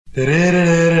Romance.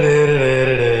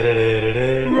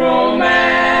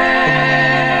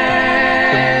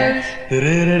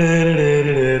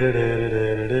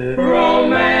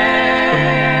 Romance.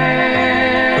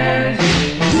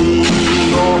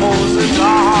 Goes the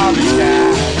garbage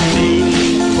can,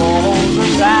 goes the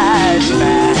trash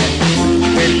man.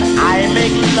 When I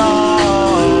make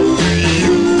love to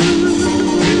you,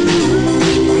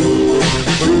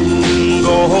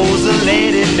 goes the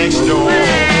lady next door.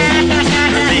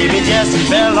 Baby just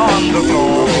fell on the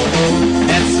floor.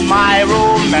 That's my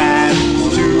romance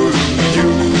to you.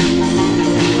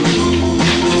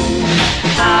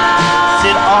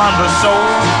 Sit on the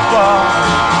sofa,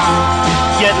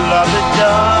 get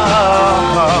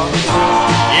love-a-dub.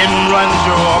 In runs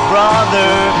your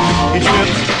brother. He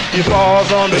trips, he falls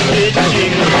on the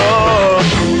kitchen floor.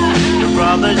 The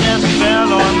brother just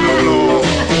fell on the floor.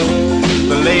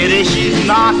 The lady, she's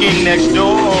knocking next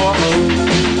door.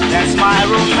 That's my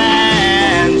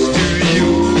romance to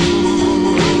you.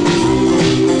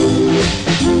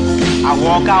 I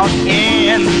walk out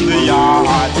in the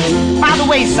yard. By the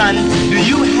way, son, do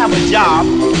you have a job?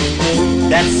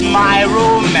 That's my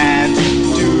romance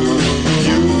to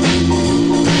you.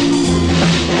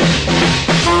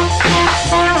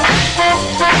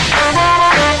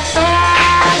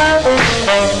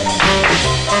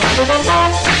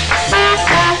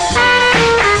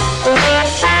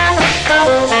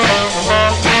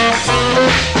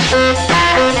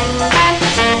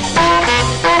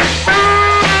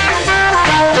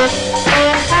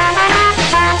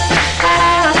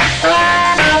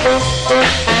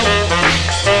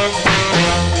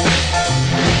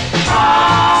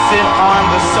 Sit on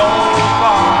the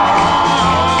sofa,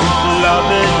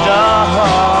 love-a-dub.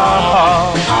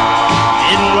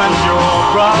 In runs your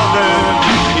brother.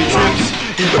 He trips,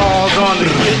 he falls on the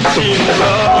kitchen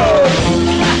floor.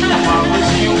 Mama,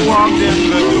 she walked in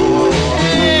the door.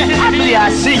 I believe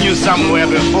I've seen you somewhere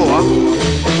before.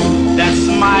 That's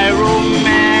my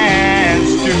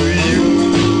romance to you.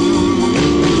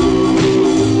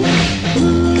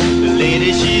 The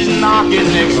lady, she's knocking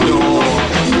next door.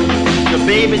 The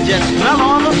baby just fell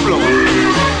on the floor.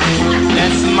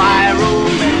 That's my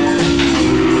romance.